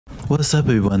What's up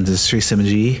everyone, this is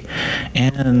Senstivity,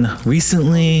 and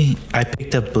recently I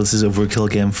picked up Ballistic Overkill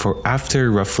again for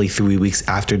after roughly 3 weeks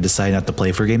after deciding not to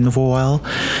play for a game for a while.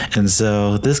 And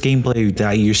so this gameplay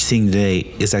that you're seeing today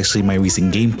is actually my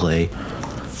recent gameplay.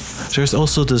 There's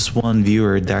also this one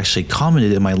viewer that actually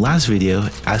commented in my last video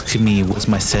asking me what's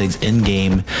my settings in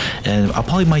game, and I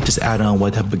probably might just add on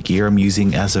what type of gear I'm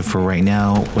using as of for right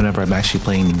now whenever I'm actually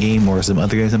playing the game or some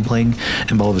other games I'm playing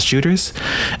involving shooters.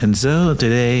 And so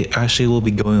today actually we'll be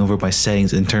going over my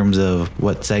settings in terms of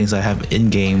what settings I have in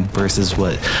game versus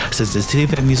what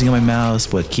sensitivity I'm using on my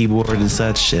mouse, what keyboard and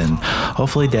such, and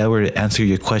hopefully that will answer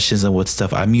your questions on what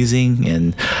stuff I'm using.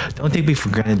 And don't take me for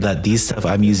granted that these stuff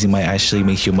I'm using might actually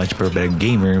make you much better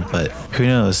gamer, but who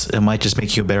knows, it might just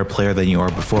make you a better player than you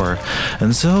are before.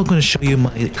 And so I'm going to show you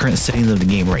my current settings of the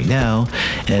game right now.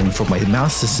 And for my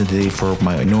mouse sensitivity, for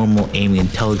my normal aiming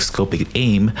and telescopic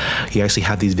aim, you actually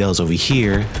have these values over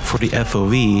here. For the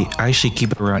FOV, I actually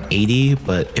keep it around 80,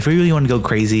 but if you really want to go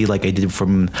crazy like I did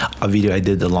from a video I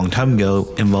did a long time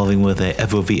ago involving with a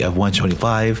FOV of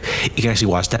 125, you can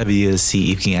actually watch that video to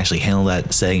see if you can actually handle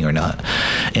that setting or not.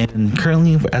 And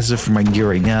currently, as of for my gear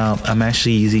right now, I'm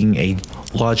actually using a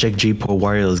Logitech G Pro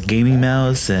wireless gaming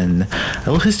mouse, and a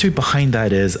little history behind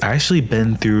that is I actually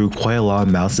been through quite a lot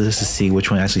of mouses to see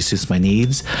which one actually suits my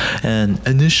needs. And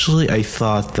initially I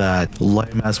thought that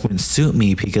light mouse wouldn't suit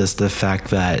me because the fact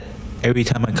that every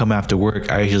time I come after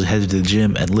work, I usually head to the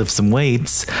gym and lift some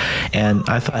weights, and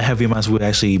I thought heavy mouse would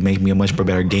actually make me a much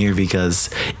better gamer, because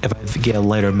if I get a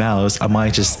lighter mouse, I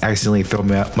might just accidentally throw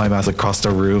my mouse across the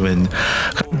room and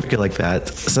kind of break it like that.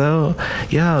 So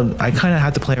yeah, I kind of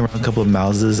had to play around a couple of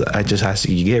mouses I just had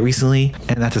to get recently,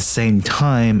 and at the same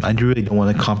time, I really don't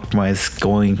want to compromise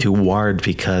going to wired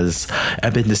because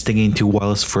I've been just sticking to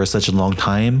wireless for such a long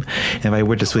time. And if I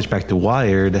were to switch back to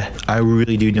wired, I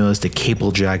really do notice the cable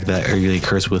drag that really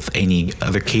occurs with any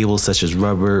other cables such as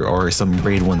rubber or some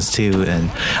braid ones too,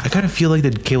 and I kind of feel like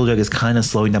the cable drag is kind of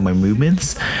slowing down my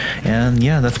movements. And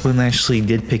yeah, that's when I actually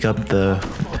did pick up the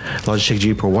Logitech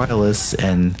G Pro wireless,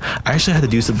 and I actually had to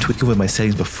do some tweaking with my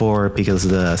settings before because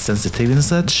of the sensitivity and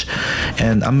such,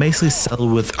 and I'm basically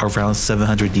settled with around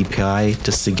 700 DPI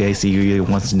just in case you really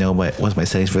wants to know what my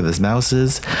settings for this mouse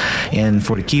is. And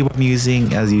for the keyboard I'm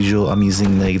using, as usual, I'm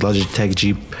using the Logitech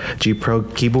G Pro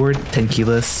keyboard, 10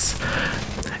 keyless.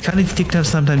 Kind of take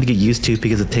some time to get used to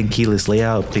because of 10 keyless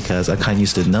layout, because I kind of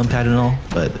used to the numpad and all,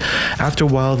 but after a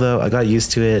while though I got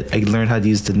used to it. I learned how to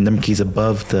use the number keys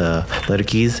above the letter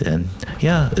keys, and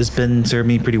yeah, it's been serving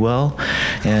me pretty well.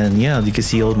 And yeah, you can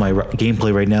see all my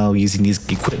gameplay right now using these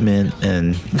equipment,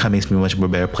 and it kind of makes me a much more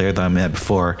better player than I'm at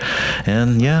before.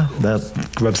 And yeah, that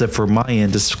wraps up for my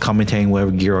end, just commenting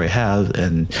whatever gear I have.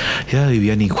 And yeah, if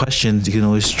you have any questions, you can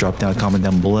always drop down a comment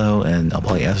down below and I'll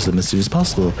probably answer them as soon as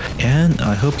possible. And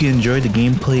I hope you enjoyed the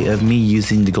gameplay of me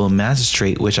using the Golden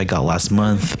Magistrate, which I got last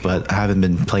month, but I haven't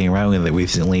been playing around with it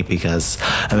recently because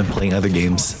I've been playing other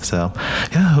games. So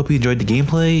yeah, I hope you enjoyed the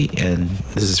gameplay, and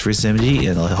this is Senstivity,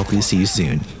 and I'll hope to see you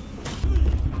soon.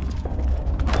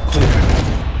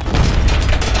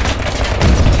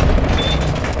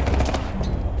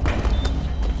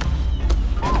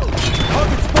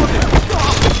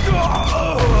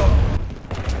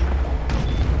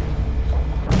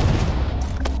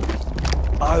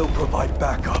 I'll provide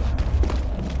backup.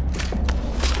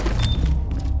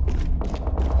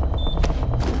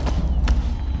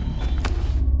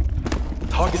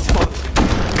 Target spotted.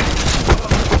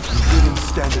 You didn't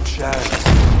stand a chance.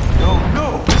 No!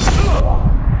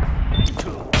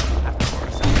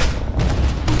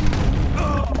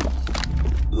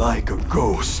 Like a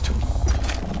ghost.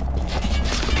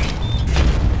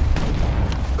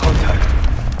 Contact.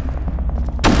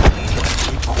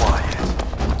 Keep quiet.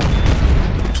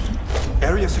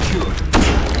 Area secured.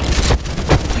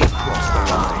 Cross the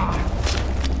line.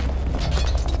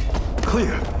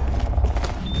 Clear.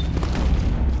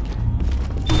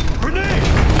 Grenade!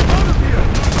 Out of here!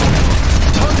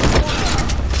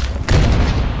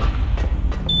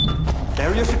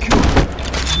 Area secured.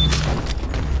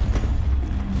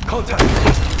 Contact.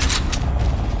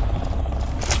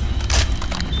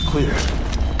 Clear.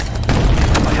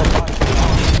 I have eyes.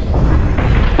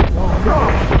 No!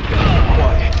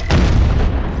 Quiet.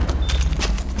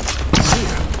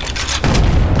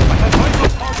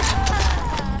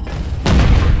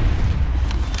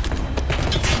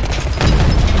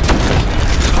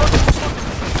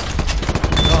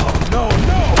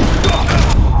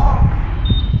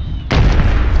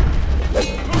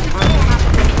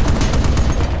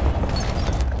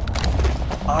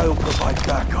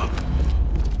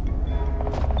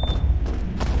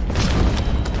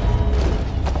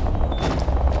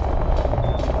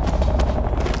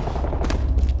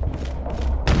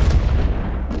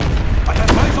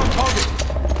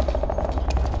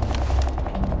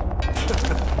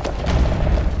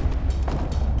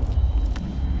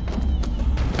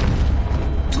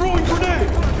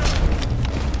 Grenade!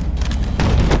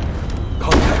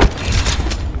 Contact!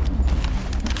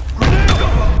 Grenade!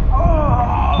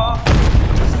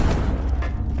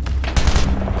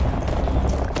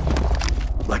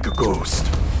 Like a ghost.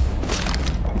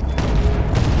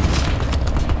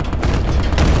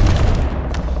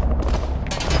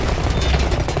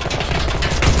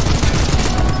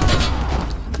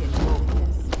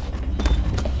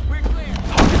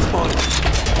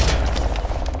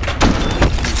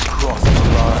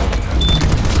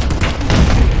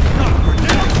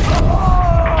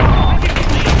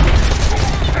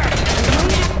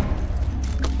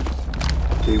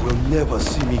 They will never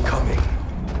see me coming.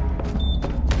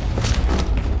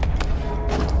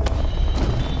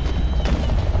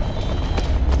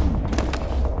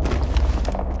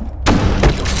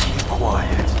 Just keep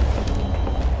quiet.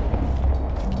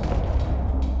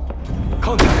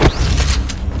 Contact!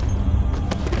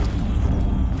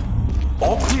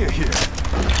 All clear here.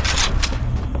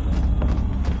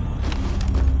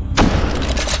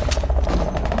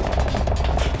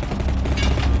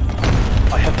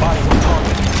 I have bodies on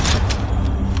target.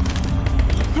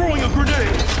 Throwing a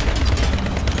grenade!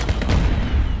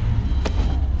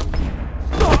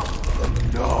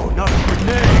 No, not a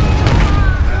grenade!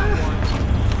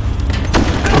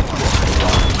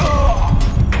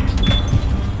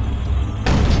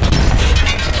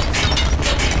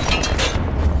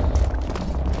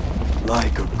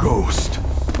 Like a ghost.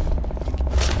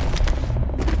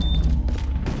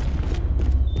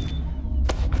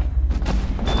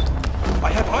 I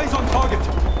have eyes on target!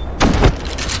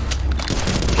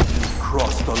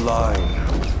 Cross the line.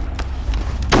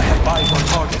 I have eyes on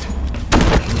target.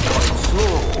 Going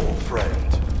slow, old friend.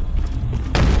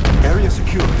 Area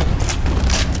secure.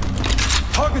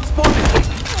 Target spotted!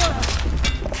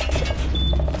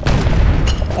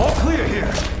 All clear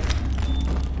here.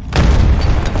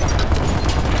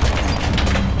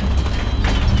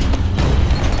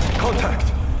 Contact.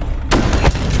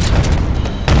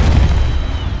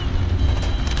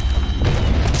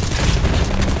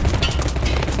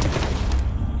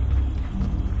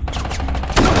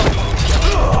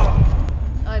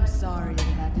 I'm sorry it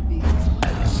had to be this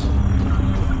way.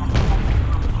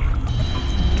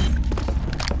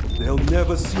 They'll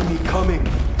never see me coming.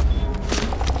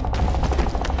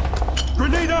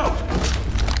 Grenade out!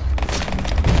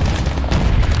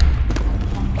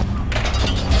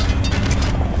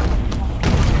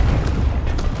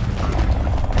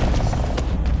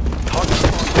 Target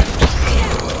spotted.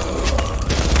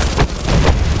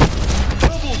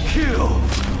 Double kill!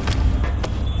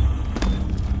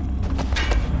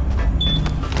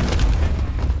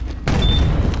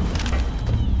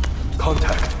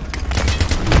 Contact.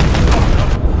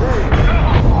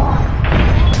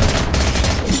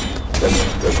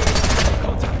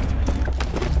 Contact.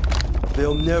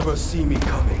 They'll never see me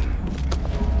coming.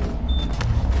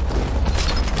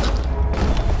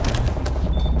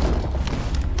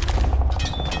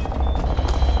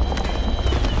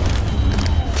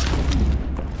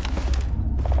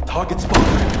 Target spotted.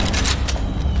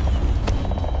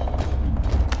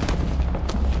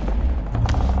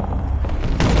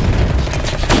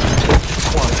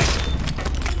 Quiet.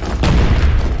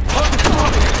 Target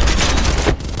spotted.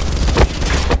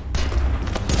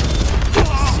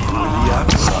 See you in the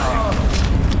afterlife.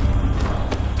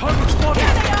 Target spotted.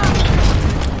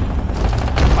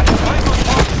 I have eyes on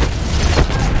target.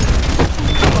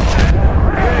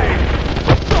 Hey!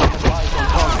 Eyes on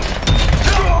target.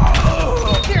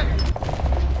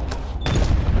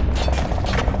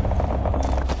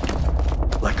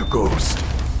 Like a ghost.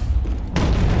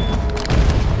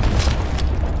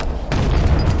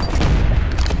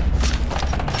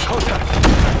 Contact!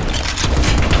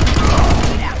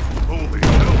 Holy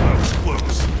hell, that was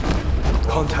close.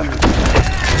 Contact!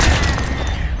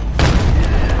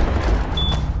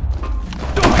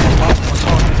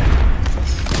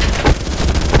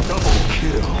 Double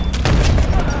kill.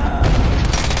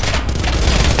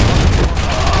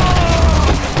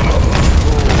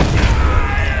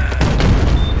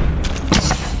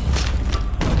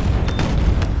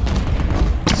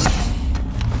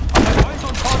 Eyes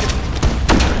on target.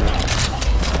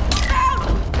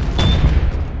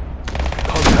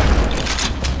 Contact.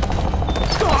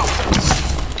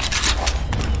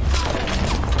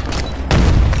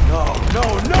 No, no,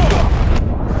 no!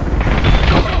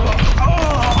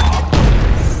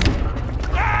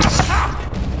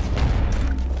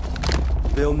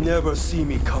 They'll never see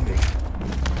me coming.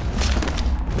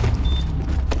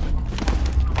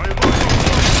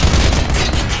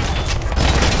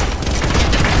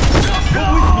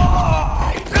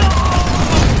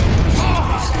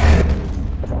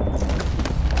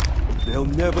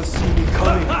 They'll never see me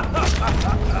coming.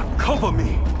 Cover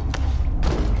me.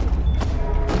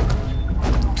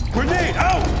 Grenade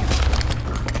out!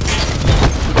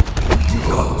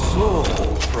 Come slow,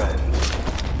 old friend.